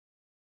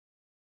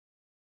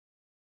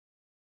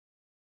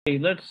Hey,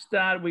 let's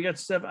start. We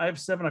got I have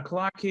 7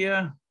 o'clock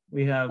here.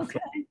 We have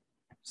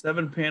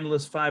 7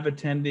 panelists, 5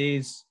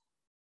 attendees.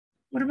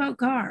 What about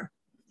Gar?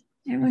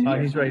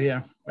 He's right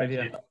here, right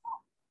here.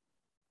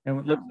 And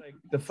it looks like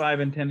the 5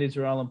 attendees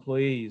are all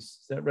employees.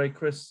 Is that right,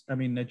 Chris? I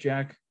mean,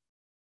 Jack?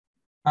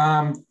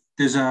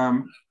 There's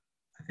I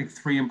think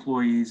 3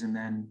 employees and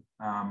then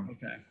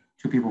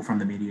 2 people from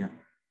the media.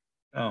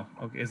 Oh,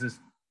 okay. Is this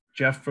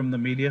Jeff from the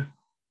media?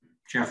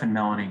 Jeff and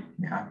Melanie.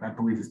 Yeah, I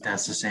believe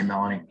that's the same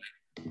Melanie.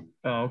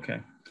 Oh, okay.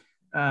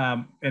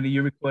 And are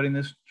you recording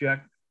this,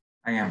 Jack?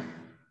 I am.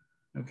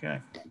 Okay.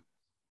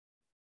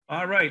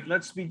 All right,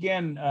 let's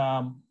begin.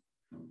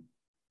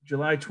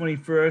 July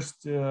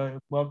 21st,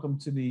 welcome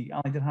to the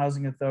Arlington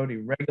Housing Authority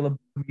regular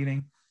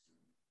meeting.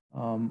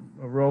 A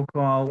roll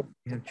call.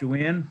 We have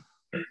Joanne.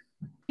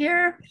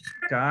 Here.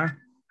 Gar.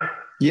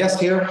 Yes,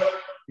 here.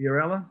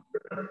 Fiorella.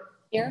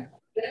 Here.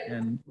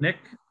 And Nick.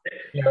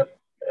 Here.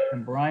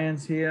 And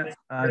Brian's here.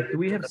 Do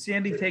we have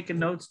Sandy taking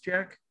notes,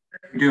 Jack?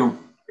 We do.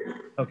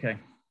 Okay.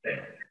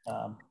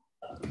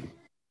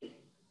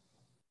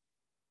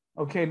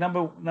 Okay,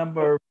 well, it's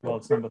number 3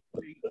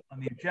 on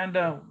the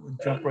agenda. We'll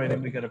jump right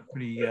in. We got a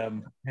pretty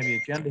heavy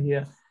agenda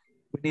here.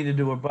 We need to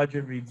do a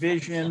budget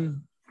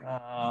revision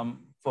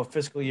for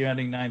fiscal year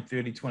ending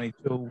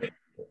 9/30/22.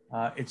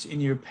 It's in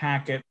your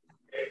packet.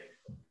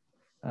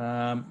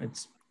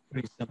 It's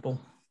pretty simple.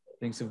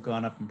 Things have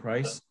gone up in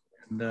price.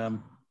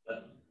 And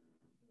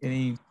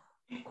any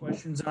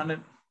questions on it?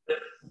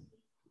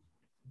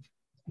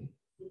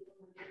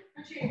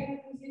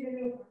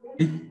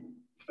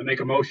 I make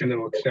a motion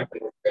to accept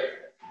it.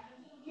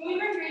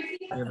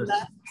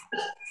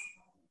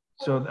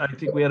 So I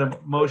think we had a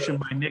motion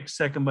by Nick,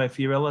 second by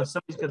Fiorella.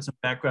 Somebody's got some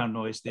background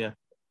noise there.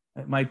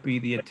 It might be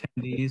the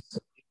attendees.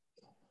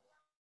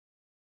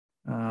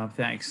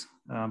 Thanks.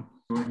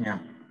 Yeah.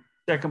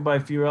 Second by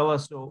Fiorella.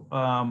 So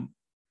all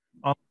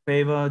in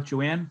favor,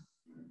 Joanne?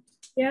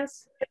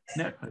 Yes.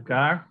 Nick,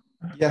 Gar?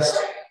 Yes.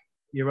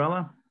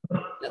 Fiorella?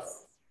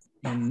 Yes.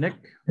 And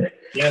Nick?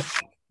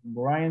 Yes.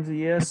 Brian's a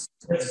yes.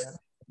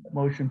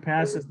 Motion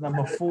passes.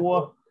 Number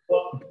 4,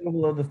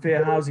 approval of the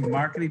Fair Housing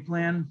Marketing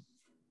Plan.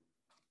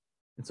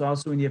 It's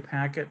also in your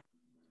packet.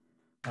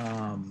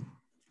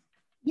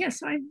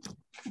 Yes,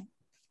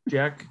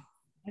 Jack?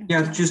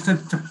 Yeah, just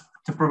to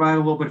provide a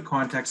little bit of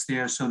context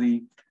there. So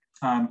the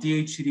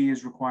DHCD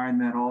is requiring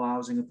that all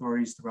housing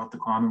authorities throughout the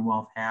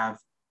Commonwealth have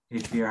a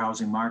fair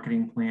housing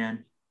marketing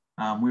plan.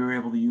 We were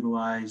able to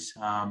utilize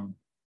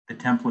the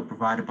template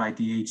provided by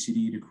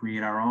DHCD to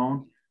create our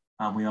own.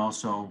 We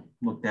also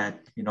looked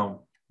at,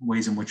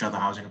 ways in which other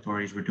housing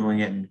authorities were doing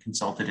it and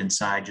consulted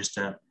inside just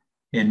to,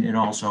 and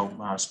also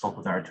spoke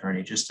with our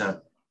attorney just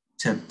to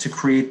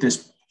create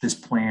this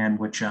plan,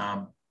 which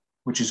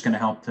is going to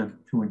help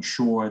to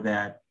ensure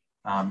that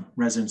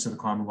residents of the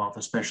Commonwealth,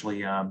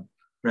 especially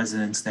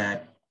residents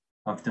that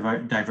of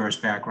diverse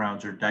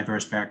backgrounds or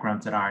diverse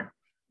backgrounds that aren't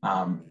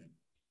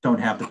don't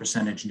have the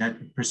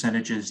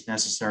percentages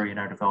necessary in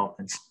our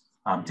developments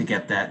to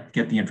get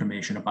the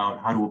information about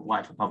how to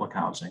apply for public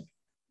housing.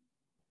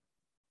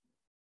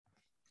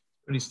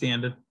 Pretty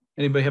standard.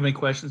 Anybody have any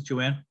questions,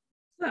 Joanne?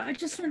 well, I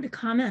just wanted to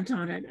comment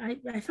on it.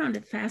 I found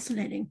it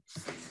fascinating.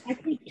 I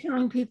keep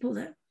telling people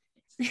that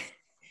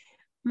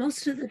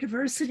most of the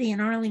diversity in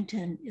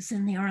Arlington is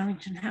in the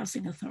Arlington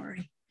Housing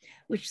Authority,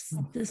 which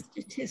the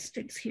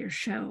statistics here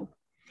show.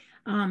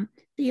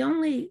 The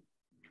only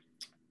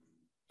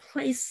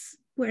place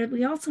where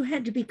we also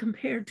had to be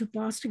compared to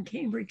Boston,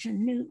 Cambridge,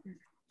 and Newton.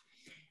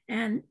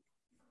 And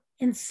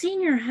in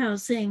senior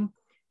housing,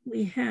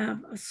 we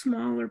have a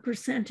smaller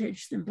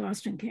percentage than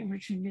Boston,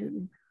 Cambridge, and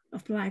Newton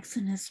of Blacks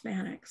and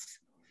Hispanics.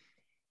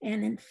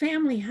 And in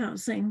family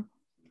housing,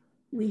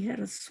 we had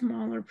a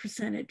smaller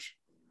percentage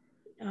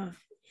of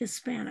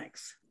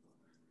Hispanics,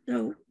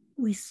 though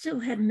we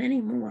still had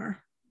many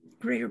more,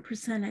 greater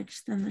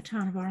percentage than the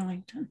town of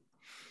Arlington.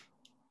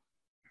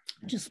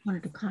 I just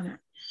wanted to comment.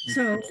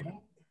 So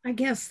I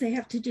guess they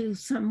have to do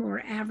some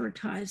more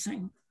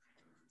advertising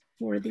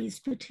for these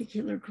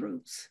particular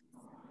groups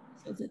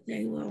so that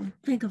they will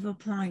think of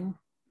applying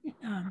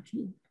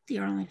to the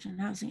Arlington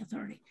Housing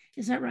Authority.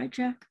 Is that right,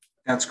 Jack?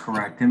 That's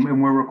correct. And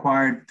we're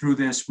required through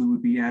this, we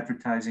would be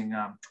advertising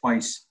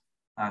twice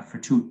for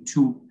two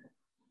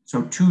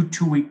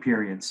two-week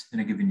periods in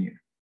a given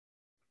year.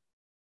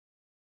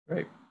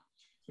 Great.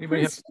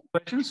 Anybody have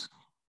questions?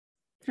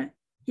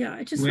 Yeah,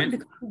 I just wanted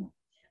to comment.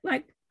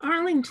 Like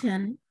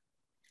Arlington,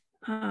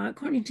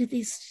 according to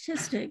these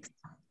statistics,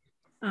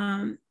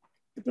 the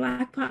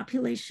Black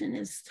population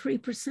is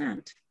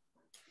 3%.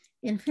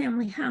 In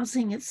family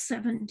housing, it's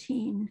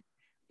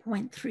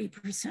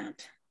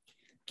 17.3%,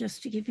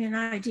 just to give you an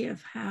idea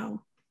of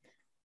how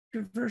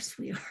diverse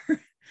we are.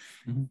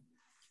 Mm-hmm.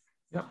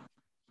 Yep.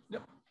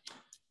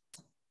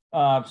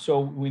 So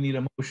we need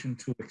a motion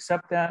to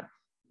accept that.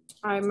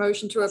 I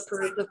motion to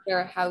approve the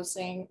Fair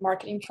Housing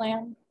Marketing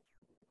Plan.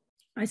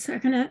 I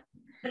second it.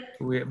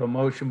 We have a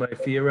motion by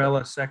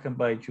Fiorella, second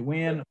by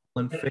Joanne.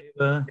 All in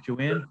favor,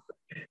 Joanne?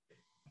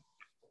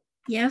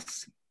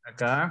 Yes.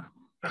 Gar?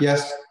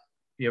 Yes.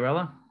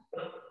 Fiorella?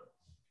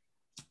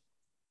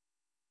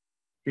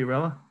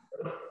 Fiorella?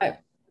 Aye.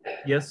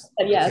 Yes?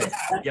 Yes.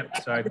 Okay.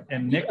 Yep, sorry.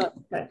 And Nick?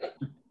 Okay.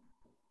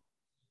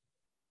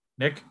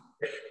 Nick?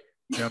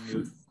 You're on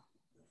mute.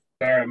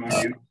 Sorry, I'm on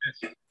mute.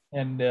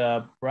 And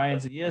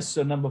Brian's a yes,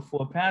 so number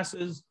 4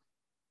 passes.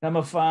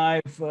 Number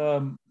 5,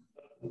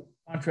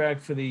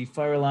 contract for the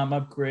fire alarm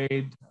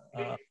upgrade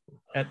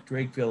at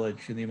Drake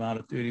Village in the amount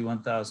of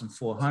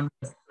 $31,400.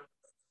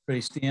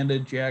 Pretty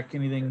standard. Jack,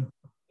 anything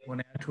you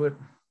want to add to it?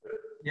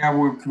 Yeah,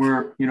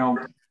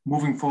 we're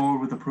moving forward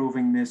with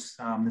approving this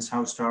this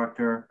house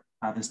doctor.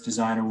 This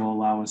designer will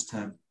allow us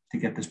to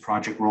get this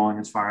project rolling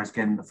as far as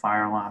getting the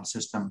fire alarm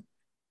system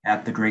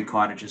at the Drake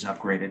cottages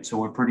upgraded. So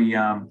we're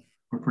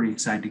pretty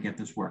excited to get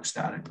this work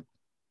started.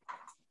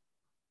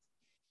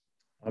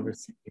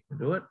 Obviously, we can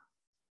do it.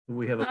 Do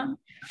we have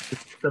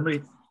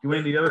somebody?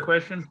 Joanne, do you have a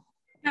question?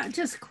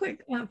 Just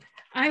quick.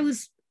 I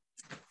was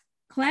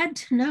glad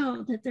to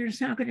know that there's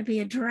now going to be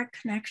a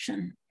direct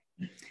connection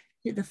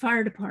to the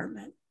fire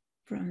department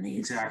from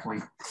these. Exactly.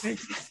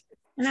 Bridges.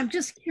 And I'm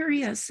just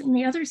curious, in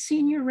the other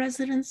senior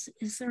residents,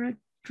 is there a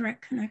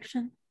direct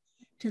connection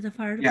to the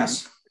fire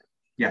department?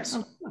 Yes.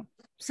 Oh,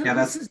 so yeah,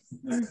 this is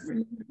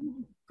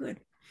good.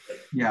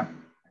 Yeah.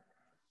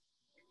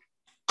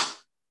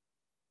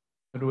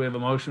 Do we have a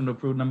motion to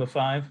approve number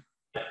 5?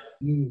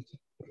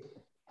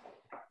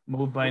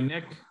 Moved by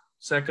Nick,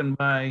 second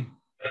by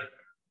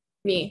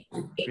Me.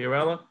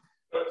 Fiorella.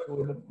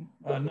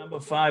 Number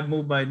 5,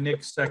 moved by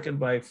Nick, second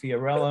by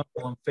Fiorella.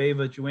 All in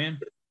favor, Joanne?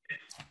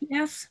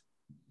 Yes.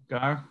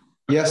 Gar?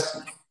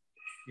 Yes.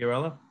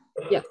 Fiorella?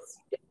 Yes.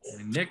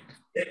 And Nick?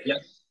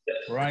 Yes.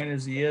 Brian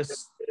is a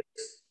yes.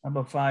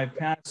 Number 5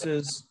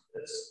 passes.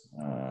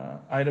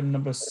 Item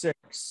number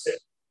 6.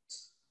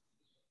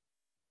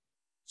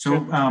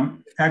 So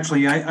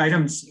actually,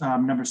 items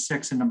number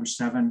 6 and number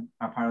 7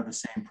 are part of the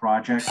same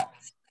project.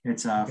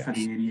 It's for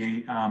the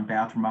 88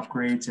 bathroom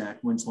upgrades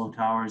at Winslow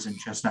Towers and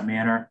Chestnut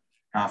Manor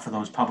for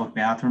those public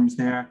bathrooms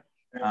there.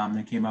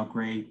 They came out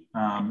great.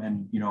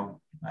 And,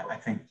 I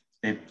think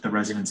the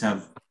residents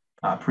have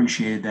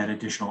appreciated that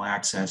additional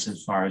access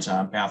as far as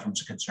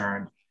bathrooms are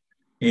concerned.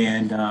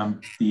 And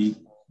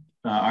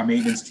our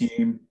maintenance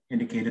team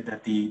indicated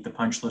that the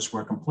punch lists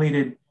were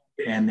completed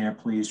and they're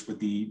pleased with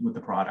the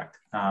product.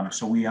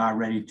 So we are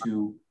ready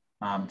to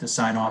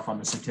sign off on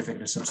the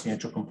certificate of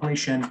substantial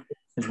completion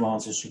as well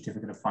as a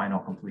certificate of final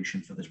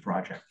completion for this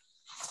project.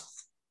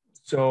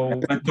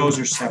 So but those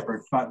are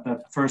separate, but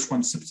the first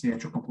one's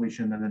substantial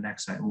completion and the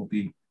next item will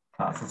be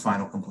for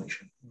final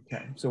completion.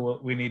 Okay, so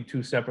we need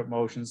 2 separate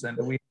motions then.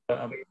 Do we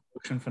have a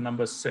motion for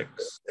number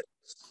 6?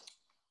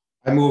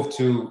 I move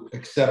to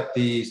accept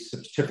the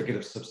certificate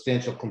of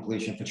substantial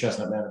completion for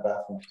Chestnut Manor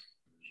bathroom.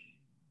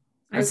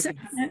 I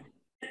second it.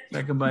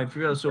 Second by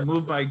Fiorella. So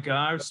moved by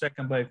Gar,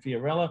 second by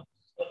Fiorella.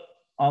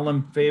 All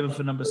in favor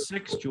for number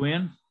 6,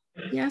 Joanne?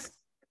 Yes.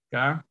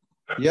 Gar?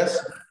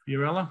 Yes.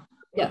 Fiorella?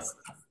 Yes.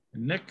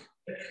 And Nick?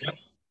 Yep.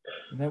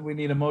 And then we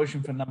need a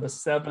motion for number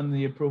 7,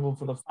 the approval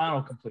for the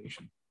final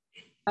completion.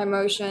 I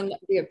motion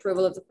the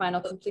approval of the final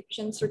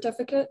completion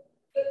certificate.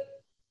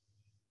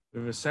 We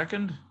have a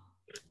second?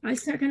 I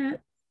second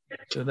it.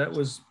 So that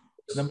was,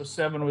 number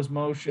 7 was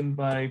motioned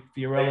by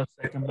Fiorella,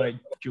 second by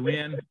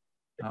Joanne.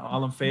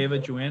 All in favor,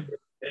 Joanne?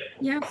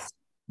 Yes.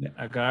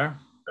 Gar?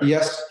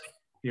 Yes.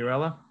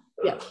 Fiorella?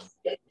 Yes.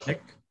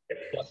 Nick?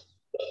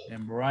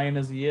 And Brian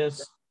is a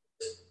yes.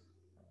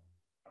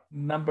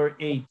 Number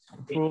 8,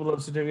 approval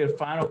of certificate of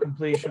final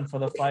completion for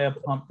the fire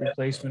pump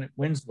replacement at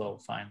Winslow,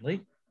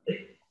 finally.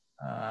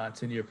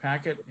 It's in your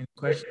packet. Any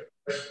questions?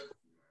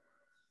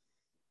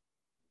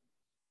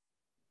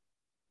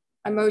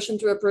 I motion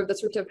to approve the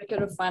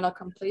certificate of final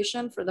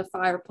completion for the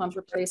fire pump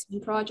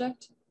replacement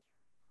project.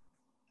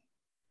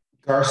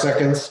 Gar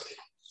seconds.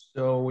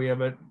 So we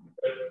have it.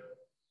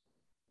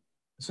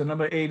 So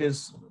number 8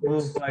 is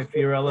moved by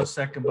Fiorella,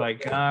 second by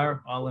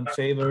Gar. All in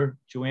favor,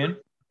 Joanne?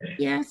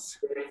 Yes.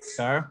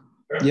 Gar?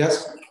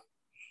 Yes.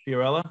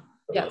 Fiorella?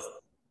 Yes.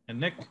 And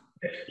Nick?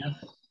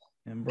 Yes.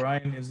 And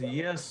Brian is a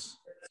yes.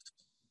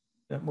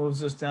 That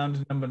moves us down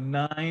to number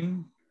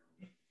 9.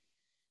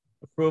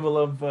 Approval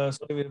of a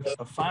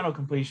final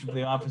completion for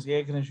the office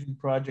air conditioning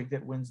project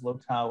at Winslow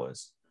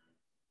Towers.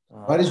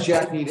 Why does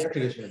Jack need air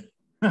conditioning?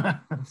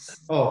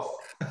 Oh.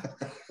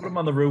 Put him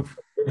on the roof.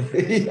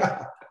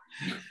 Yeah.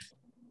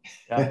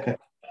 Yeah.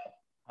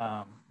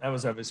 That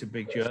was obviously a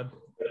big job.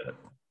 But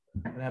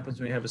what happens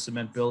when you have a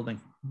cement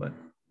building? But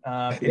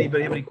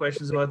anybody have any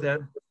questions about that?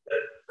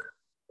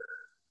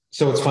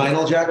 So it's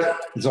final, Jack?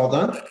 It's all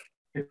done?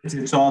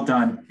 It's all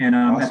done. And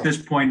Awesome. At this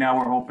point now,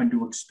 we're hoping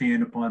to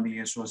expand upon the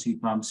air source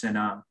heat pumps and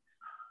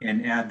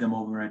add them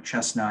over at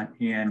Chestnut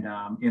and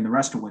in the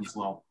rest of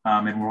Winslow.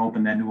 And we're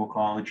hoping that New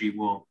Ecology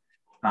will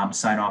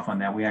sign off on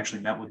that. We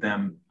actually met with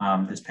them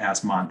this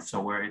past month.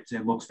 So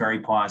it looks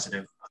very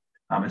positive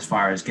as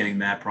far as getting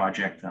that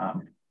project,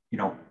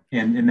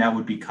 and that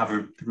would be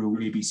covered through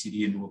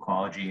ABCD and New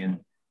Ecology and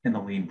in the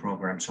lean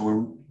program. So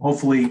we're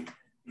hopefully,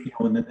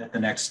 at the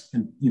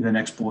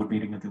next board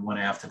meeting or the one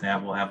after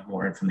that, we'll have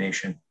more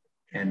information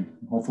and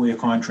hopefully a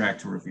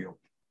contract to review.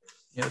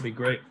 Yeah, that'd be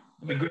great.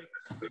 that'd be great.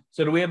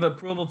 So do we have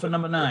approval for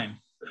number 9?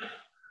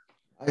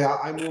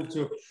 I move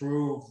to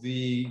approve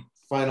the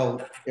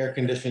final air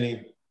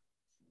conditioning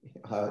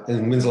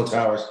in Winslow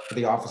Towers for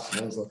the office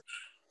in Winslow.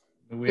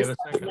 Do we have a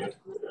second?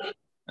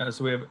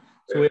 So we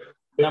have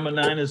number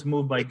 9 is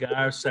moved by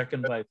Gar,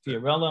 second by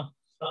Fiorella.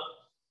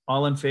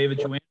 All in favor,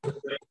 Joanne?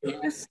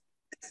 Yes.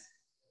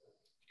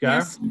 Gar?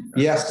 Yes.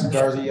 Yes,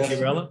 Garza, yes.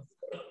 Fiorella?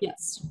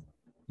 Yes.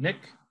 Nick?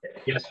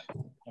 Yes.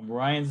 And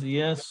Ryan's a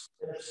yes.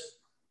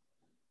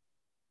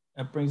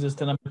 That brings us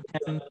to number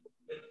 10.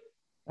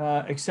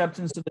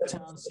 Acceptance of the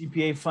town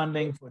CPA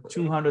funding for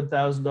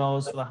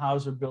 $200,000 for the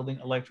Hauser Building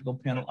electrical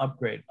panel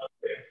upgrade.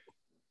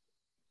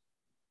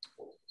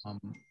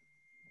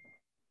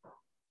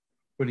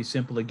 Pretty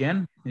simple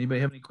again. Anybody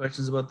have any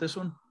questions about this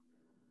one?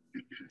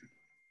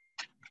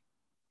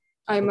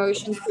 I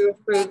motion to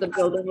approve the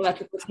building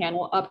electrical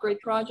panel upgrade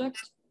project.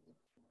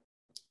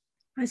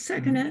 I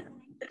second it.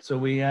 So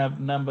we have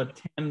number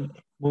 10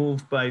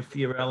 moved by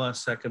Fiorella,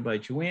 second by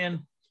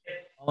Joanne.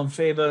 All in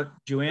favor,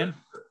 Joanne?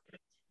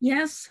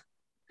 Yes.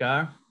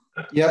 Gar?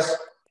 Yes.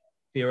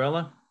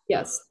 Fiorella?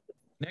 Yes.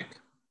 Nick?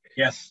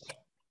 Yes.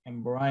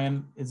 And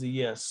Brian is a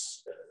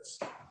yes.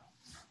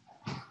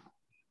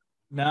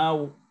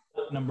 Now,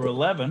 number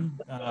 11,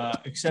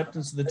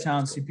 acceptance of the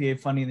town CPA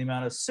funding in the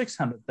amount of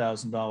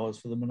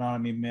 $600,000 for the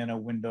Menominee Manor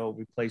window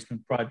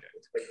replacement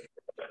project.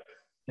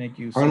 Thank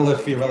you. I'm going to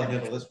let Fiorella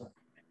handle this one.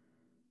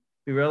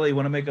 Fiorella, you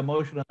want to make a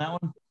motion on that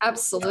one?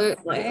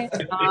 Absolutely.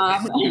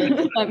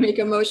 I make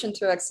a motion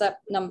to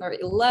accept number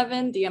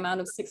 11, the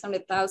amount of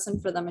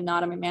 $600,000 for the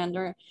Menominee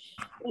Manor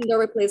window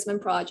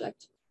replacement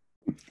project.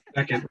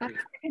 Second.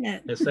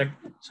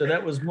 So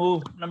that was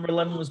moved. Number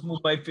 11 was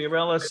moved by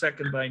Fiorella,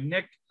 second by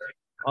Nick.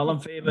 All in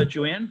favor,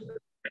 Joanne?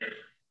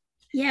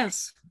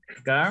 Yes.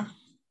 Gar?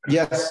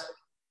 Yes.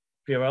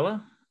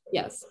 Fiorella?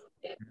 Yes.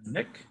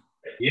 Nick?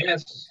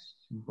 Yes.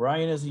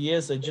 Brian is a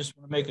yes. I just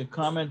want to make a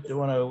comment. I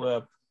want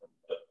to,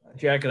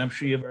 Jack, and I'm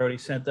sure you've already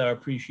sent our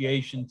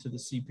appreciation to the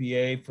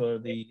CPA for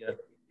the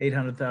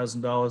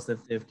 $800,000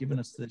 that they've given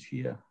us this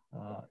year.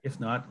 If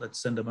not,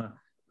 let's send them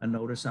a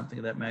note or something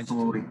of that magnitude.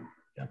 Absolutely.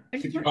 Yeah.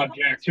 Good job,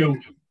 Jack, too.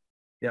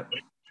 Yep.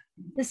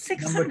 The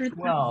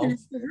 600,000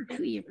 is over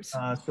 2 years.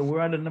 So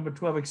we're on to number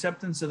 12,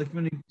 acceptance of the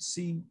community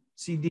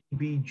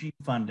CDBG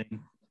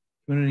funding,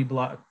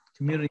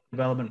 community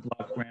development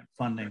block grant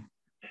funding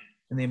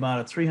in the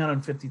amount of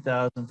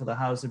 $350,000 for the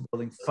housing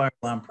building fire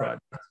alarm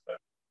project.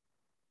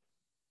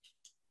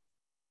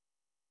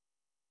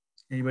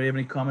 Anybody have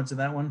any comments on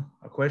that one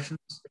or questions?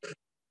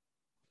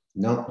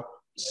 No.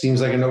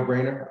 Seems like a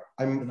no-brainer.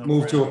 I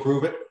move to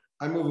approve it.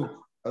 I move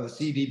the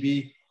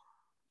CDBG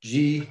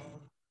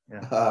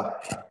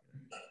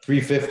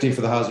 350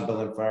 for the housing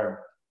building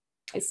fire.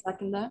 I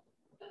second that.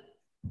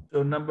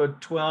 So number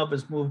 12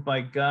 is moved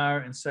by Gar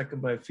and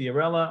second by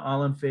Fiorella.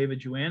 All in favor,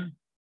 Joanne?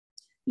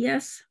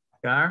 Yes.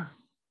 Gar?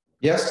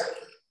 Yes.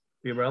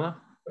 Fiorella?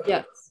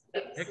 Yes.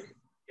 Nick?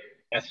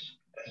 Yes.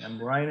 And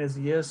Brian is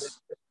a yes.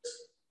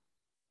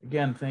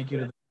 Again, thank you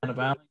to the town of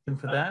Arlington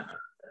for that.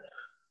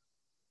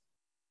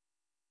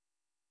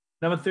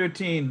 Number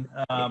 13,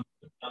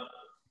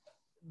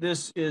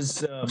 this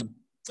is,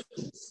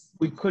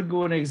 we could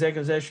go into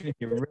executive session if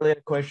you really had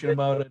a question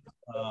about it.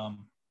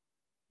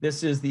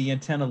 This is the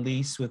antenna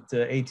lease with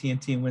the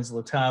AT&T and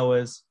Winslow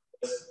Towers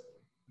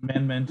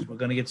amendment. We're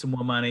going to get some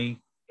more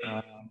money.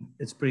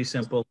 It's pretty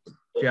simple.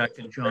 Jack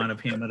and John have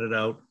hammered it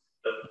out.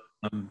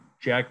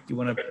 Jack, do you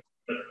want to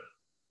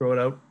throw it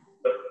out?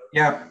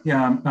 Yeah.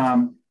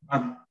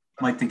 I'd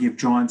like to give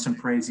John some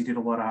praise. He did a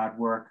lot of hard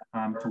work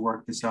to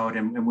work this out,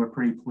 and we're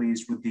pretty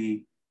pleased with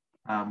the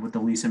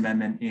lease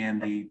amendment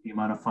and the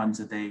amount of funds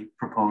that they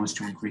proposed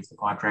to increase the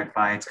contract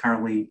by. It's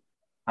currently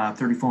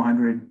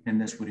 $3,400,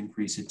 and this would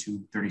increase it to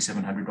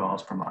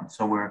 $3,700 per month.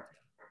 So we're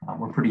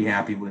pretty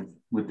happy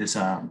with this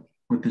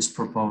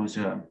proposed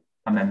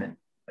amendment.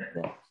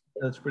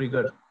 That's pretty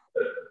good.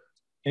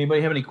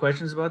 Anybody have any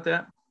questions about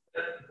that?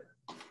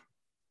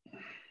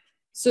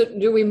 So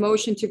do we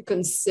motion to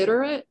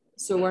consider it?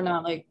 So we're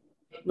not like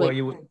Well,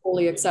 you would,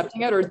 fully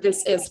accepting it, or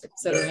this is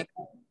considering it?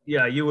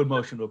 yeah, you would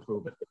motion to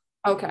approve it.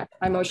 Okay,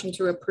 I motion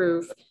to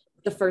approve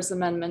the first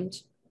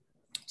amendment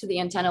to the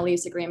antenna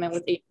lease agreement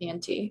with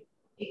AT&T.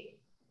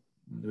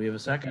 Do we have a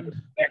second?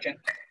 Second.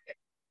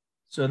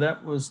 So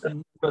that was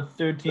number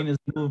 13 is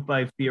moved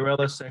by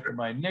Fiorella, second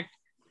by Nick.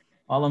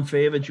 All in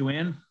favor,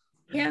 Joanne?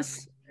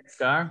 Yes.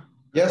 Gar?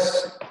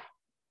 Yes.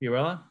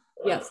 Fiorella?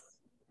 Yes.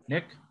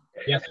 Nick?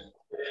 Yes.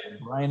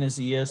 Brian is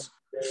a yes.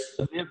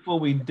 So therefore,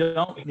 we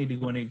don't need to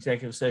go into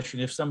executive session.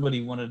 If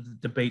somebody wanted to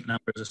debate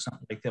numbers or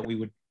something like that, we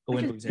would go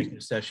into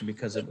executive session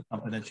because of the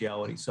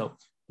confidentiality. So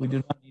we do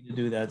not need to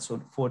do that.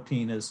 So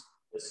 14 is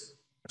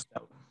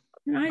out.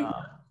 Right.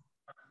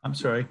 I'm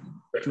sorry,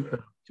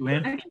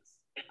 Joanne?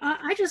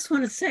 I just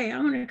want to say, I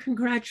want to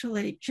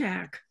congratulate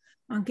Jack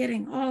on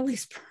getting all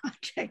these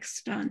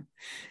projects done.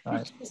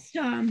 Right.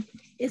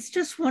 It's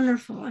just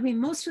wonderful. I mean,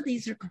 most of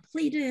these are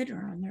completed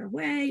or on their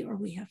way, or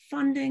we have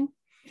funding.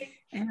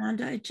 And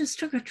it just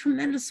took a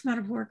tremendous amount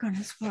of work on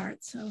his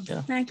part. So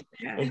Yeah. thank you,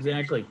 Jack.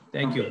 Exactly.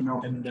 Thank you.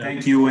 No, And,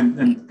 thank you,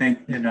 and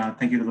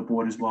thank you to the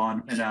board as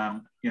well.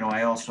 And you know,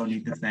 I also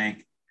need to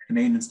thank the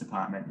maintenance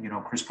department. You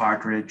know, Chris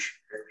Partridge,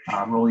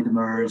 Rolly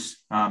Demers,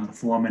 the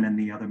foreman, and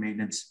the other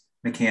maintenance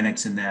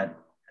mechanics on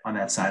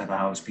that side of the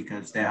house,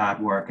 because their hard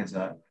work is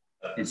the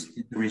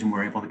reason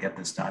we're able to get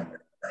this done.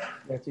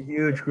 That's a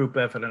huge group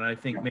effort, and I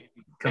think maybe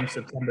come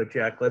September,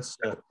 Jack, let's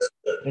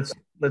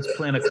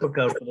plan a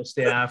cookout for the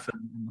staff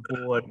and the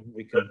board.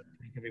 We can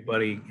thank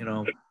everybody, you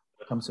know,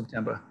 come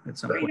September at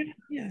some point.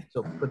 Yeah.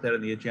 So put that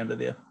on the agenda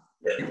there.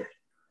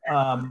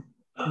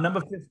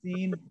 Number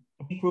 15,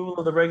 approval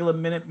of the regular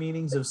minute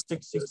meetings of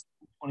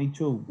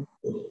 6/6/22.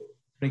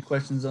 Any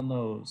questions on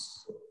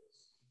those?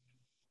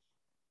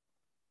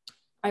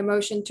 I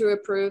motion to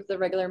approve the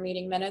regular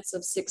meeting minutes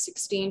of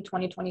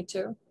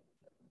 6/16/2022.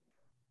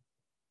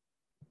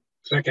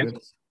 Second.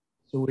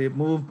 So we have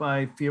moved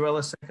by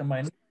Fiorella, second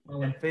by Nick.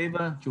 All in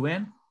favor?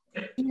 Joanne?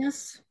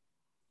 Yes.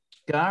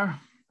 Gar?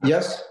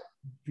 Yes.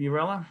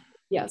 Fiorella?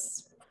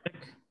 Yes.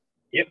 Nick?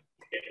 Yep.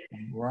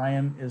 And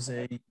Brian is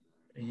a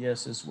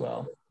yes as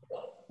well.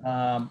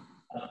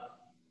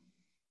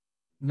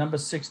 Number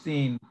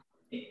 16,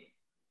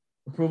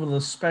 approval of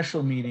the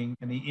special meeting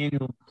and the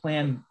annual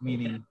plan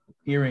meeting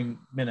hearing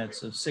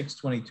minutes of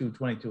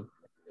 6/22/22.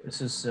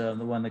 This is the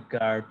one that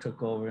Gar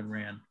took over and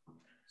ran.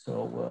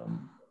 So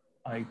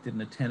I didn't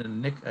attend, and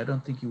Nick, I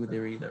don't think you were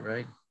there either,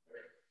 right?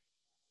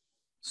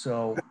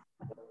 So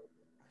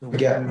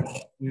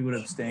we would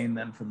abstain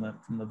then from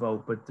the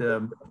vote, but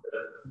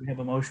we have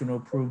a motion to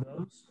approve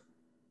those.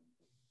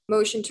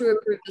 Motion to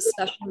approve the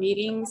special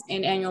meetings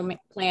and annual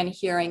plan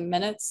hearing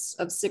minutes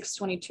of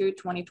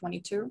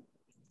 6/22/2022.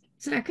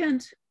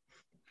 Second.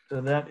 So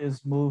that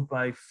is moved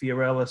by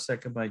Fiorella,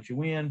 second by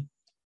Joanne.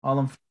 All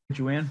in favor,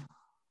 Joanne?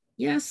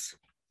 Yes.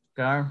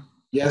 Gar?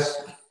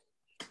 Yes.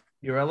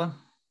 Fiorella?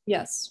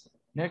 Yes.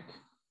 Nick?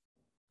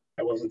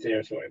 I wasn't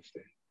there, so I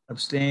abstained.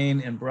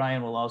 Abstain, and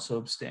Brian will also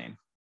abstain.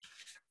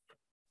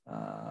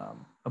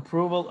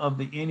 Approval of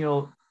the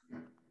annual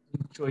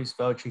choice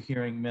voucher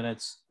hearing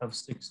minutes of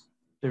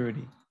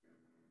 6/30.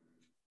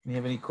 Do you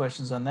have any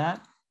questions on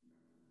that?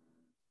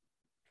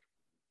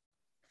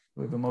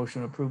 We have a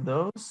motion to approve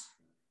those.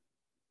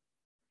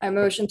 I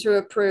motion to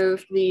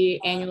approve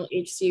the annual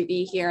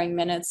HCV hearing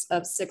minutes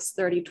of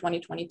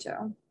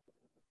 6/30/2022.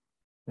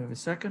 We have a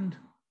second.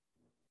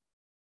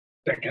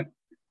 Second.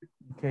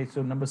 Okay,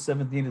 so number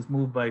 17 is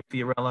moved by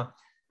Fiorella,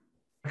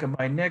 second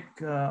by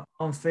Nick.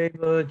 All in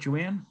favor,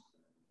 Joanne?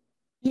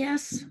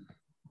 Yes.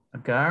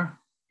 Gar?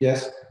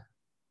 Yes.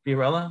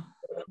 Fiorella?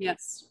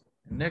 Yes.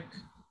 Nick?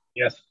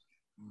 Yes.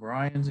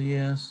 Brian's a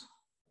yes.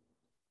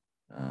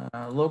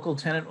 Local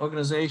tenant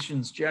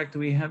organizations. Jack, do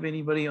we have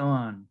anybody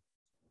on?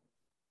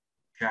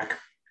 Jack,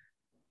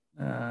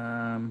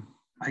 Um,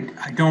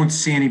 I don't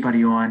see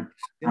anybody on.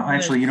 Yeah,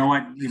 Actually, you know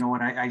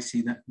what? I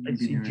see that. I maybe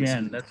see there is.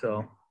 Jen, that's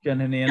all. Jen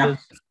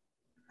Hernandez.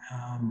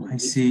 I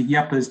see.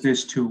 Yep,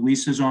 there's two.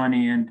 Lisa's on,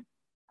 and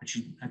but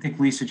I think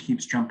Lisa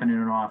keeps jumping in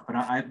and off.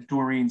 But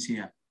Doreen's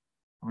here.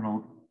 I'm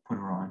gonna put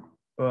her on.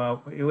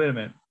 Wait a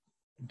minute.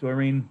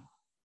 Doreen.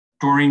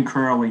 Doreen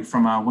Curley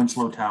from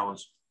Winslow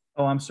Towers.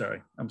 Oh, I'm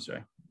sorry.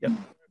 Yep.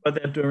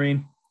 About that,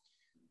 Doreen.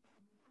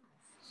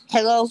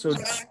 Hello. So,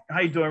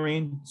 hi,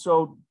 Doreen.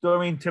 So,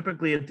 Doreen,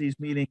 typically at these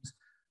meetings,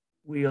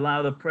 we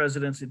allow the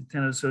presidents of the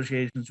tenant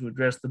associations to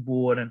address the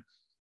board, and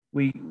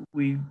we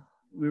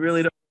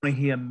really don't want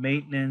to hear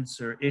maintenance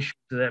or issues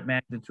of that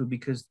magnitude,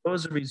 because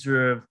those are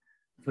reserved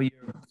for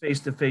your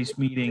face-to-face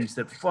meetings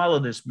that follow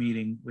this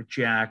meeting with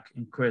Jack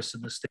and Chris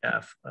and the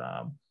staff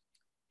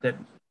that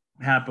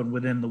happen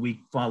within the week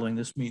following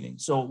this meeting.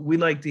 So we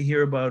like to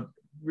hear about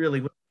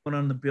really what's going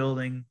on in the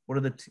building.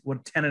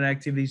 What tenant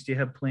activities do you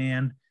have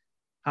planned?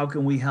 How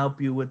can we help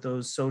you with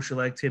those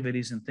social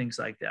activities and things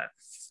like that?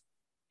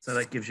 So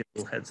that gives you a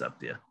little heads up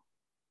there.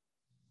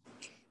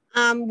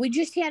 We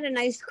just had an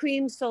ice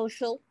cream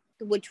social,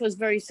 which was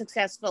very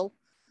successful.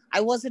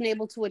 I wasn't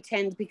able to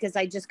attend because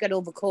I just got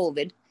over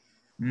COVID.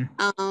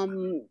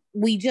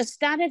 We just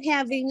started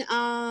having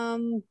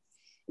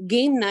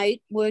game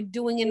night. We're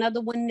doing another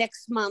one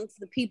next month.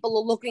 The people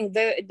are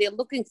they're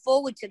looking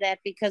forward to that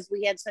because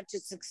we had such a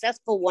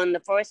successful one the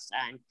first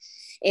time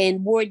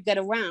and word got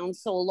around.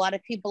 So a lot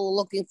of people are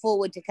looking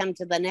forward to come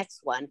to the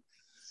next one.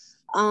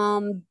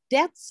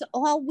 That's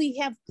all we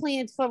have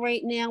planned for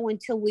right now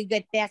until we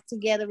get back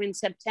together in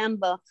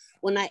September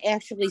when I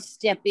actually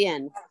step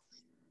in,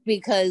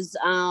 because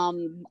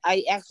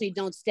I actually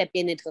don't step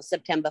in until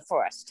September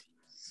 1st.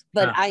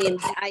 But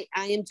I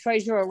am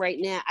treasurer right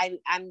now.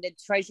 I'm the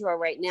treasurer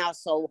right now,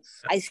 so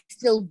I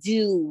still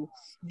do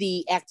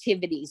the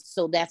activities.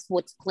 So that's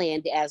what's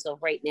planned as of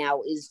right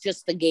now, is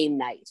just the game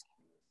night.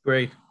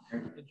 Great.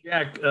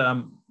 Jack,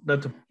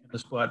 not to put you on the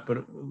spot,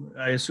 but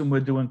I assume we're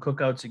doing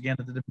cookouts again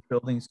at the different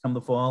buildings come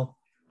the fall?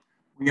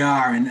 We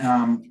are, and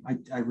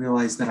I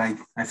realized that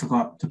I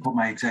forgot to put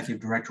my executive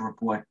director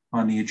report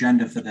on the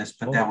agenda for this,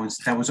 but that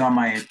was on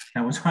my,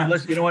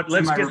 you know what,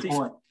 let's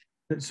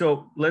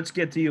So let's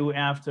get to you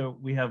after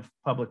we have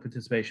public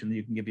participation, that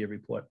you can give your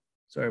report.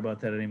 Sorry about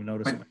that, I didn't even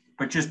notice it.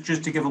 But just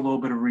to give a little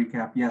bit of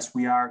recap, yes,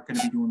 we are going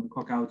to be doing the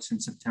cookouts in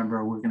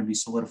September. We're going to be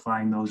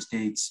solidifying those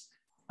dates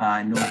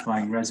and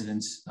notifying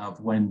residents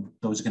of when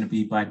those are going to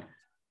be. But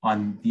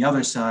on the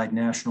other side,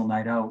 National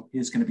Night Out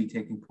is going to be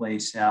taking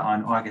place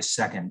on August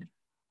 2nd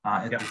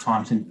at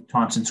the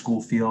Thompson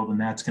School Field. And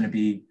that's going to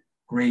be a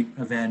great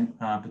event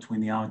between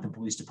the Arlington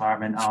Police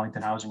Department,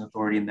 Arlington Housing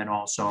Authority, and then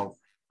also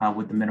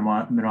with the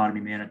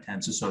Menotomy Manor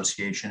Tents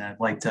Association. I'd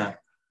like to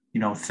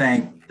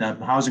thank the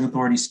Housing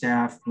Authority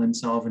staff, Lynn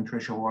Sullivan,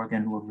 Tricia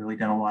Horgan, who have really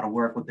done a lot of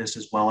work with this,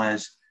 as well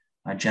as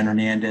Jen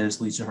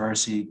Hernandez, Lisa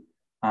Hersey,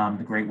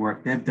 the great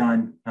work they've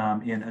done,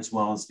 and as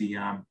well as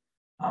the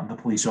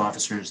police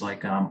officers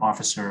like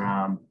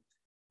Officer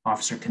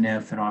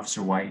Kniff and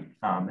Officer White,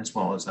 as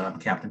well as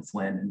Captain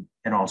Flynn,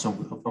 and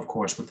also, of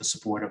course, with the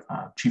support of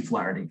Chief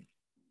Flaherty.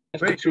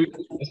 That's a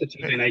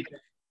Tuesday night.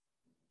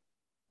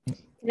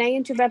 Can I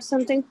interrupt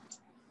something?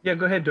 Yeah,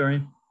 go ahead,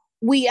 Doreen.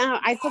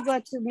 I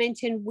forgot to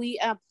mention, we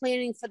are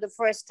planning for the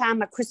first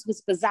time a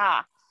Christmas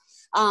bazaar.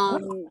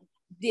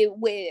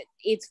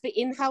 It's for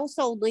in-house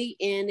only,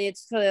 and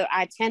it's for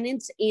our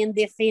tenants and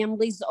their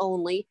families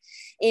only.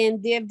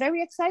 And they're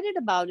very excited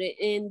about it.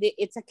 And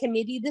it's a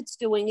committee that's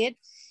doing it.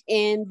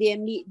 And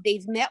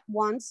they've met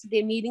once,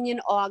 they're meeting in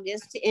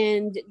August,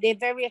 and they're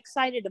very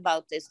excited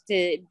about this,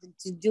 to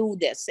do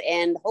this.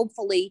 And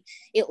hopefully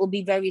it will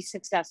be very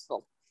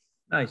successful.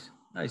 Nice.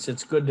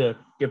 It's good to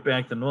get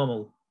back to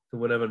normal, to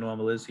whatever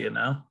normal is here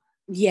now.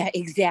 Yeah,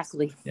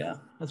 exactly. Yeah,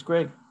 that's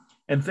great.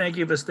 And thank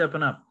you for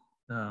stepping up.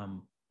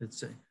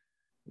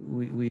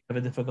 We have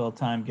a difficult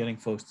time getting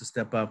folks to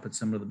step up at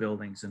some of the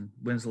buildings, and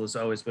Winslow has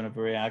always been a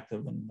very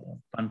active and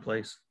fun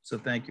place. So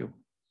thank you.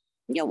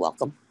 You're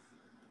welcome.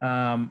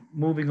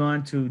 Moving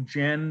on to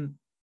Jen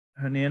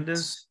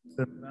Hernandez,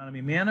 the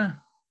Menotomy Manor.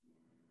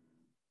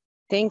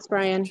 Thanks,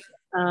 Brian.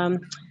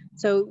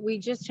 So we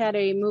just had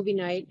a movie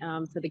night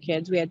for the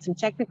kids. We had some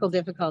technical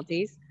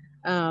difficulties,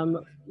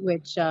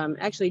 which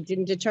actually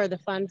didn't deter the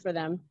fun for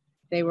them.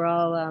 They were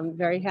all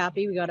very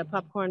happy. We got a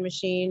popcorn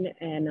machine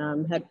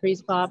and had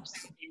freeze pops,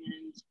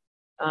 and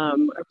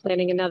are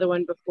planning another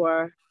one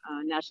before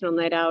National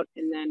Night Out,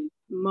 and then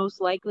most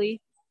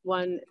likely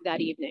one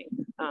that evening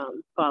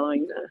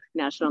following the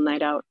National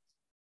Night Out.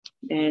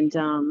 And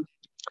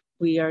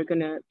we are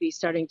going to be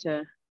starting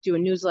to do a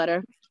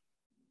newsletter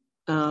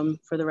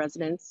for the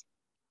residents,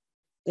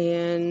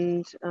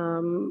 and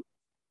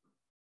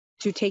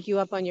to take you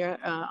up on your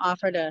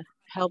offer to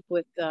help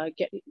with the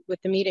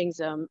meetings.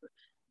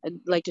 I'd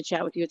like to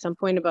chat with you at some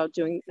point about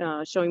doing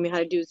showing me how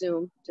to do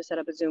Zoom, to set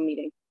up a Zoom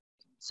meeting,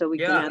 so we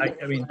can.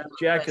 I mean,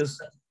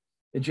 Jack's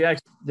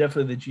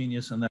definitely the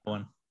genius on that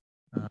one.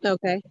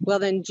 Okay, well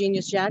then,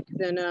 Genius Jack.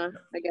 Then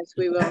I guess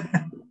we will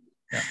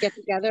get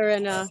together,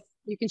 and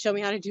you can show me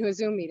how to do a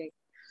Zoom meeting.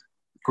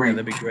 Great, yeah,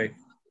 that'd be great.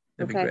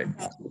 That'd be great.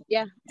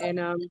 Yeah, and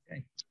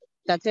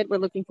that's it. We're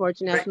looking forward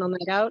to National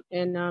Night Out,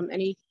 and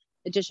any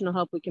additional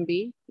help we can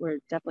be, we're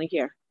definitely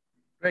here.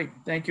 Great,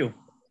 thank you.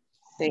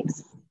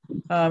 Thanks.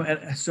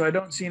 And so I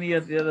don't see any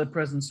of the other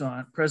presidents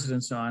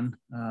on.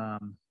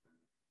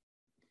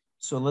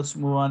 So let's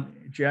move on.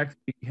 Jack,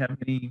 do you have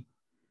any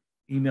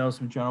emails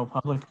from general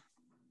public?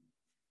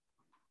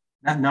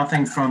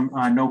 Nothing from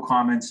no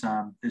comments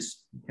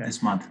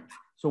this month.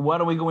 So why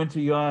don't we go into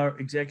your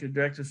executive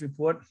director's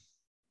report?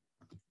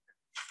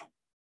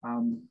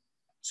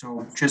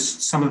 So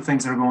just some of the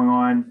things that are going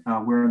on.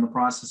 We're in the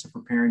process of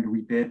preparing to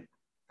rebid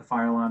the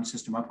fire alarm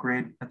system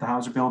upgrade at the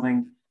Hauser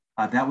building.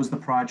 That was the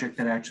project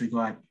that actually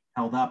got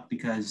held up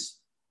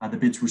because the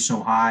bids were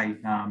so high.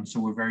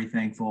 So we're very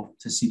thankful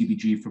to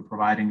CDBG for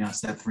providing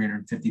us that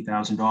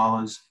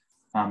 $350,000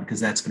 because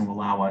that's going to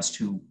allow us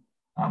to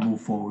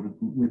move forward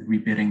with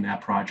rebidding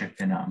that project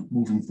and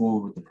moving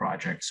forward with the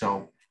project.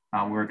 So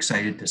we're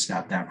excited to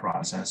start that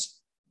process.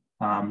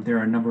 There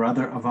are a number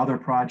of other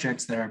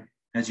projects that are,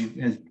 as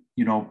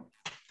you know,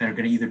 that are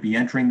going to either be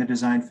entering the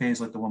design phase,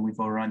 like the one we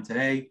voted on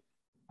today,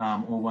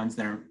 or ones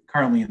that are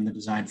currently in the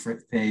design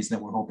phase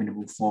that we're hoping to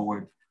move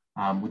forward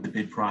with the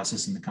bid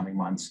process in the coming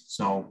months.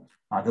 So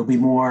there'll be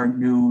more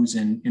news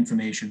and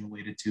information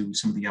related to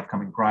some of the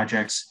upcoming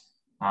projects.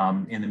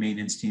 And the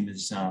maintenance team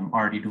is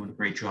already doing a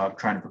great job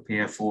trying to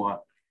prepare for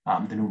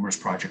the numerous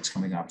projects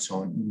coming up.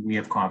 So we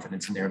have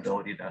confidence in their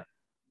ability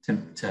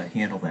to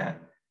handle that.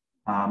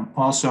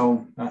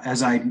 Also,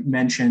 as I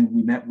mentioned,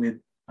 we met with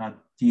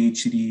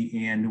DHCD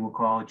and New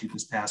Ecology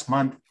this past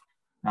month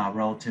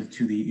relative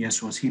to the air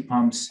source heat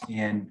pumps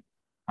and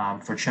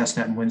for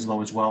Chestnut and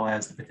Winslow, as well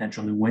as the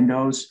potential new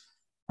windows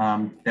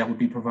that would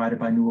be provided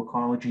by New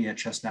Ecology at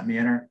Chestnut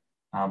Manor.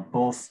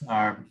 Both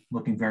are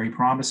looking very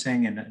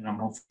promising, and I'm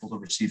hopeful to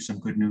receive some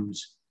good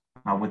news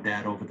with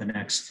that over the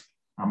next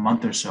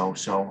month or so.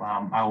 So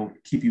I'll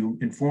keep you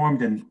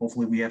informed, and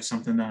hopefully we have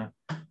something to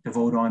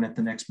vote on at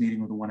the next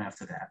meeting or the one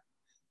after that.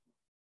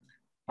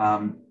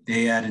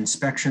 They had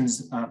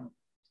inspections.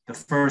 The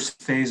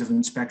first phase of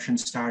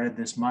inspections started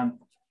this month,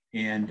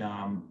 and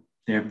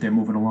they're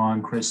moving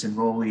along. Chris and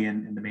Rowley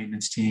and the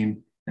maintenance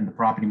team and the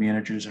property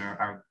managers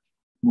are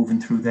moving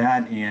through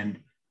that and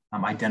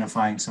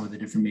identifying some of the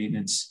different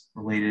maintenance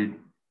related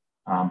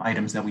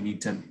items that we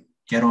need to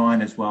get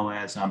on, as well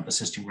as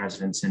assisting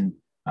residents in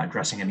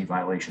addressing any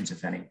violations,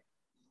 if any.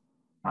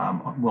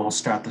 We'll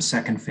start the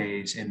second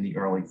phase in the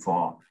early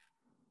fall.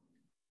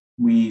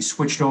 We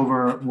switched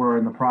over, we're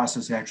in the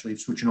process actually of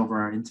switching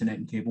over our internet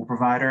and cable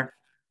provider,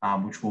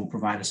 which will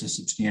provide us a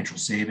substantial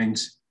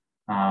savings.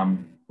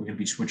 We're going to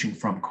be switching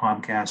from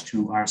Comcast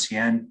to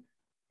RCN.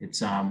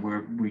 It's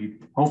we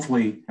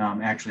hopefully,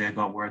 actually I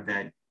got word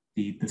that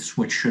the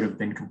switch should have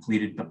been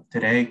completed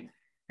today,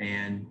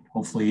 and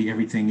hopefully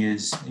everything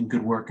is in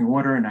good working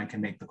order and I can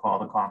make the call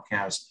to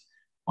Comcast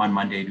on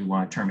Monday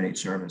to terminate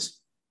service.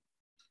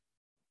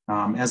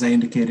 As I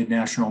indicated,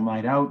 National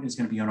Night Out is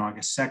going to be on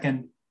August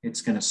 2nd.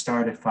 It's going to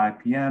start at 5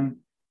 p.m.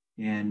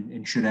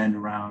 and should end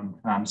around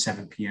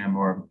 7 p.m.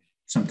 or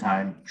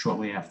sometime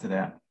shortly after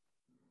that.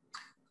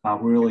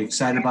 We're really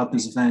excited about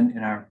this event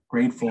and are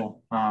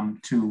grateful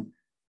to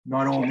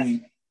not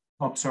only,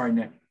 oh, sorry,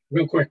 Nick.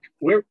 Real quick,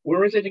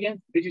 where is it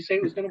again? Did you say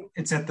it was going to be?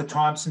 It's at the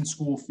Thompson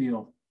School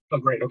Field. Oh,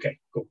 great. Okay,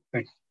 cool.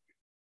 Thanks.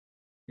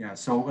 Yeah,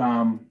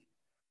 so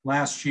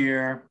last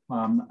year,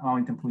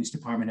 Arlington Police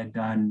Department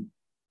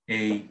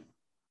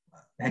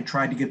had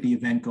tried to get the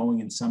event going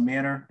in some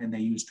manner, and they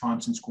used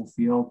Thompson School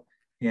Field,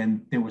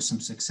 and there was some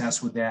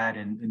success with that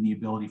and the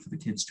ability for the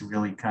kids to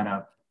really kind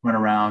of run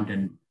around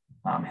and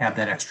have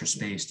that extra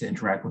space to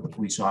interact with the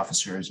police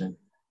officers and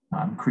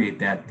create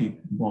that, the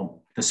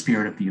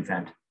spirit of the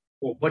event.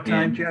 Well, what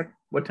time, Jack?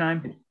 What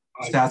time? It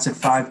starts at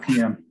 5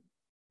 p.m.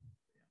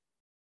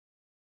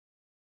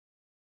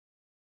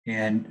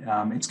 And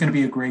it's going to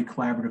be a great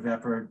collaborative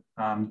effort.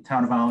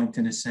 Town of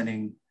Arlington is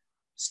sending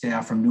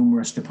staff from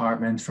numerous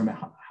departments, from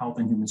Health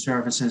and Human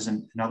Services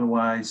and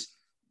otherwise.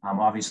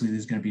 Obviously,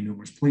 there's going to be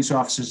numerous police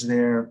officers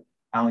there,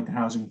 Arlington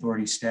Housing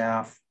Authority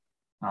staff,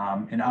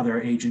 and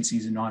other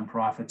agencies and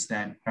nonprofits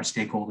that are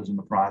stakeholders in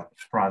the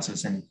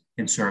process and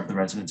serve the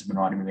residents of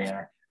Menominee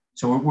Manor.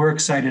 So we're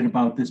excited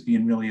about this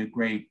being really a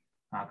great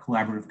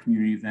collaborative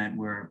community event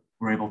where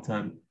we're able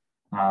to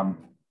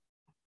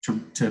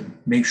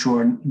make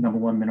sure, number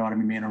one,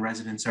 Menominee Manor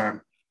residents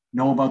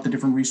know about the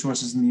different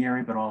resources in the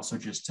area, but also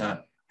just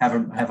to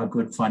have a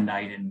good fun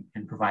night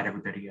and provide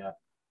everybody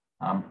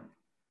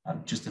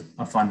just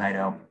a fun night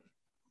out.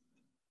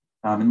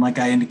 And like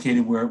I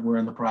indicated, we're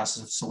in the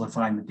process of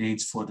solidifying the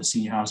dates for the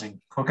senior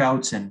housing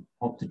cookouts and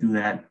hope to do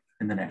that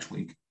in the next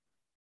week.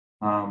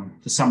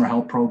 The summer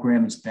help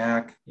program is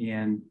back,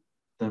 and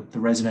the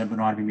resident of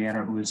Menominee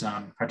Manor who is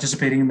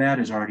participating in that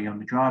is already on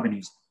the job, and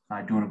he's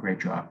doing a great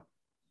job.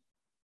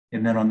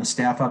 And then on the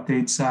staff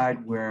update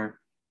side, where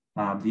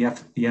the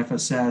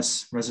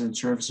FSS Resident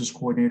Services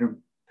Coordinator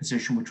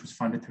position, which was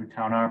funded through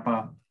Town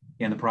ARPA,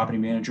 and the property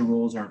manager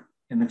roles are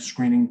in the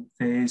screening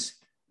phase.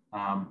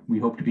 We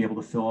hope to be able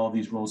to fill all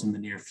these roles in the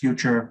near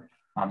future.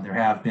 There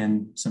have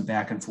been some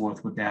back and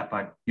forth with that,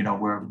 but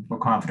we're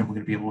confident we're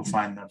going to be able to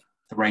find the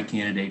right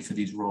candidate for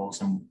these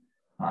roles, and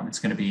it's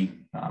going to be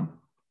a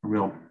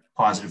real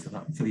positive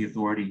for the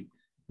authority.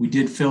 We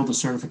did fill the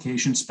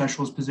certification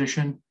specialist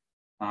position.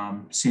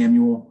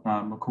 Samuel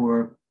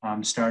McClure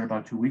started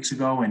about 2 weeks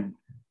ago and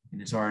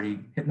is already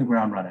hitting the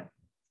ground running.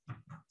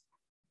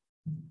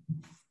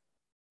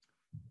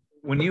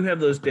 When you have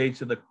those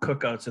dates of the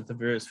cookouts at the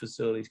various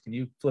facilities, can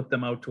you flip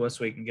them out to us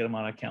so we can get them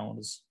on our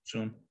calendars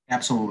soon?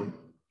 Absolutely.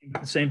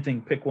 Same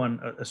thing, pick one,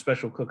 a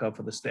special cookout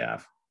for the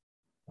staff.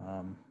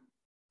 And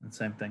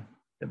same thing,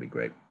 that'd be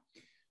great.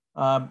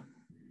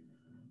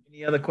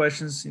 Any other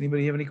questions?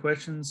 Anybody have any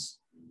questions?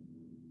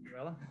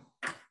 Mirella?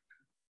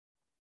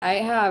 I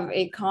have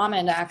a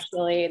comment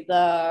actually.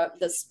 The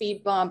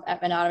speed bump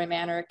at Menominee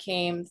Manor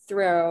came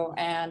through,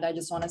 and I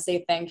just want to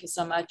say thank you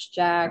so much,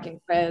 Jack and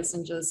Chris,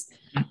 and just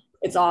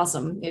it's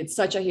awesome. It's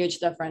such a huge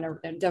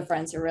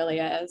difference. It really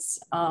is.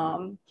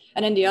 And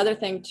then the other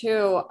thing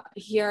too,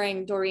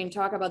 hearing Doreen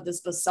talk about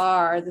this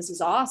bazaar, this is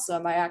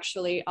awesome. I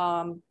actually,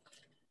 a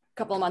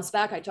couple of months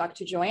back, I talked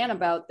to Joanne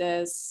about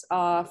this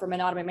for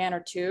Menominee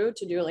Manor too,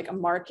 to do like a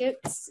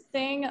markets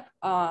thing.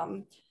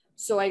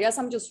 So I guess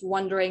I'm just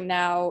wondering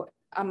now,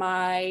 do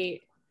I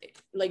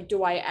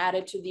add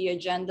it to the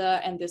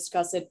agenda and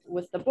discuss it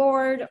with the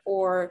board,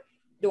 or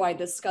do I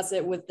discuss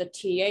it with the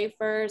TA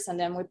first and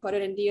then we put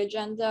it in the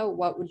agenda?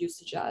 What would you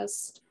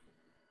suggest?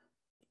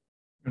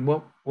 And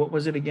what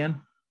was it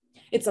again?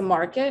 It's a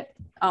market.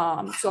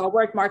 So I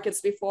worked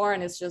markets before,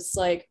 and it's just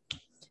like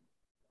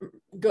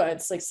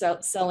goods, like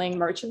selling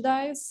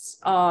merchandise.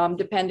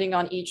 Depending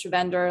on each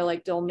vendor,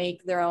 like they'll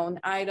make their own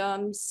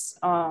items.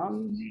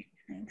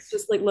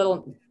 Just like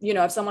little,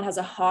 if someone has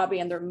a hobby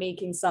and they're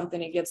making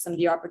something, it gives them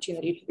the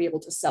opportunity to be able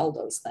to sell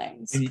those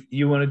things. And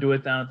you want to do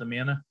it down at the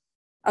Manor?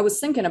 I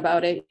was thinking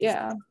about it,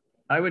 yeah.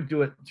 I would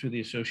do it through the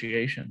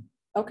association.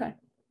 Okay.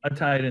 I'd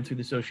tie it in through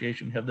the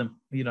association, have them,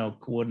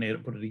 coordinate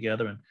it, put it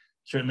together, and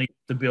certainly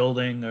the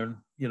building, or,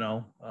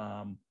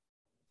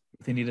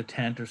 if they need a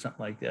tent or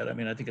something like that. I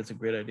mean, I think it's a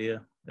great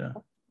idea. Yeah.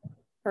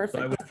 Perfect.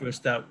 So I would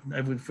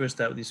first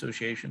start with the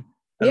association.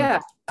 Yeah.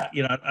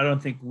 You know, I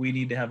don't think we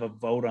need to have a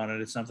vote on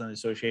it. It's something the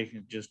association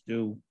can just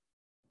do.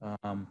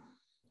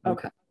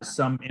 Okay.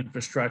 Some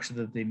infrastructure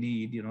that they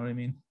need, you know what I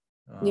mean?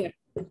 Yeah.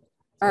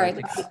 All right.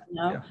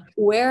 Yeah.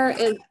 Where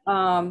is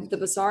the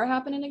bazaar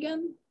happening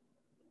again?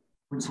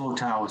 Winslow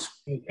Towers.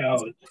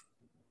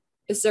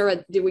 Is there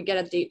a, did we get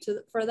a date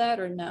for that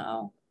or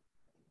no?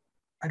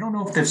 I don't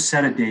know if they've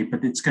set a date,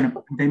 but it's gonna,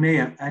 they may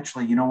have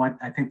actually, you know what?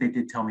 I think they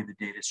did tell me the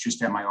date. It's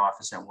just at my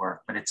office at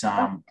work, but it's,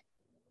 I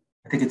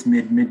think it's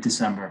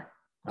mid-December.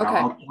 Okay.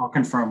 I'll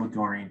confirm with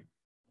Doreen.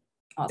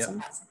 Awesome.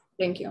 Yep.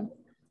 Thank you.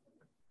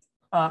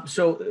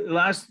 So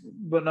last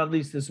but not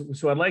least,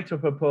 so I'd like to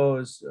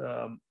propose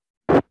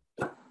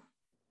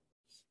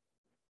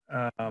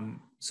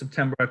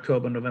September,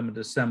 October, November,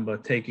 December,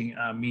 taking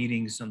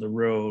meetings on the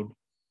road.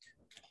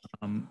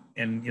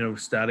 And, you know,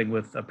 starting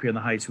with up here in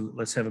the Heights,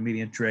 let's have a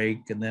meeting at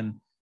Drake, and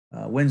then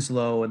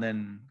Winslow, and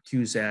then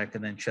Cusack,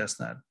 and then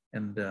Chestnut.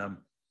 And,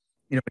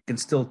 you know, we can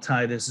still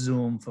tie this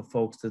Zoom for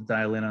folks to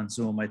dial in on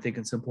Zoom. I think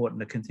it's important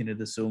to continue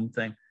the Zoom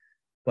thing.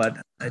 But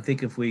I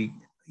think if we,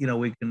 you know,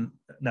 we can,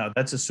 now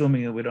that's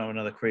assuming that we don't have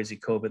another crazy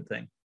COVID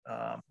thing.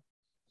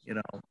 You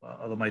know,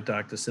 although my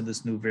doctor said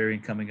this new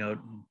variant coming out,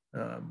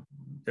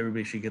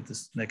 everybody should get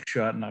this next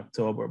shot in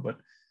October. But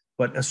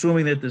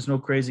assuming that there's no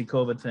crazy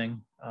COVID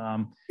thing,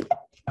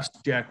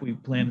 Jack, we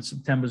plan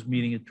September's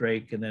meeting at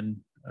Drake, and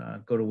then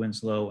go to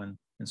Winslow and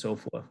so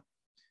forth.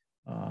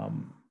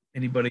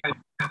 Anybody?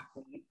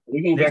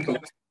 We're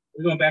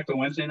going back to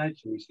Wednesday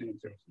nights, or we staying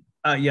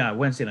Thursday? Yeah,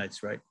 Wednesday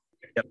nights, right?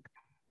 Yep.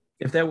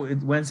 If that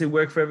Wednesday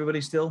work for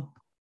everybody still?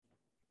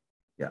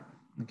 Yeah.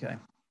 Okay.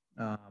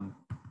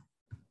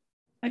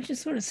 I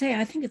just want to say,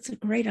 I think it's a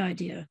great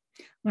idea.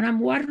 When I'm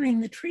watering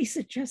the trees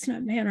at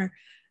Chestnut Manor,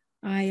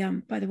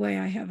 by the way,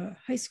 I have a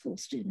high school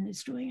student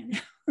who's doing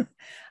it now.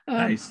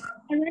 Nice.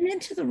 I ran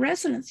into the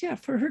residents, yeah,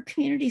 for her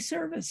community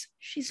service.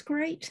 She's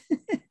great.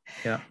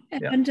 Yeah.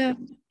 And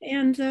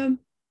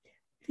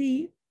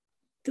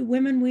the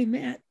women we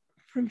met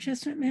from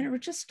Chestnut Manor were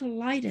just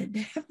delighted to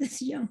have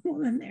this young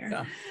woman there.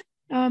 Yeah.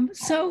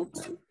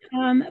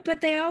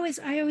 But I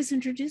always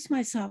introduce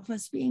myself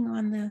as being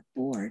on the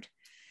board,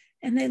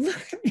 and they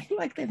look at me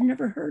like they've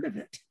never heard of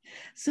it.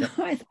 So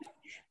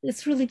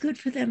it's really good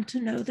for them to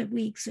know that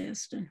we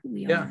exist and who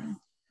we are.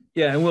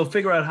 Yeah, and we'll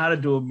figure out how to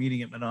do a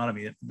meeting at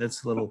Menominee.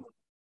 That's a little,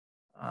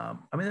 I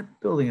mean, that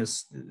building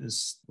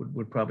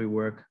would probably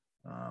work.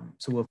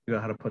 So we'll figure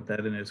out how to put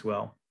that in as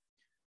well.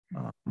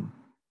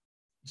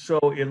 So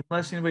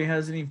unless anybody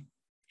has any,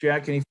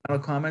 Jack, any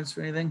final comments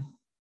or anything?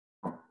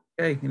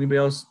 Okay, anybody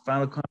else,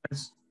 final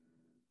comments?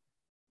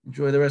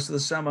 Enjoy the rest of the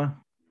summer.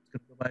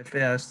 It's gonna go by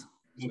fast.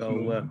 So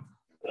we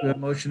have a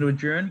motion to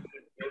adjourn.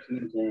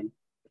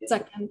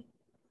 Second.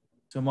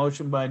 So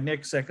motion by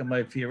Nick, second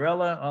by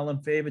Fiorella. All in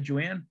favor,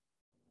 Joanne?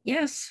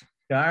 Yes.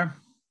 Gar?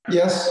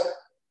 Yes.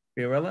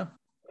 Fiorella?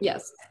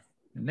 Yes.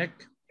 And Nick?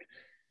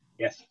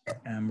 Yes.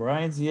 And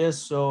Brian's yes.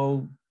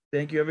 So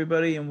thank you,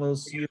 everybody, and we'll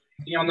see you.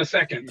 See you on the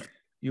 2nd.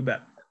 You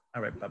bet.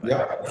 All right, bye-bye.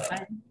 Yeah.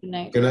 Good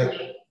night. Good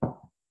night.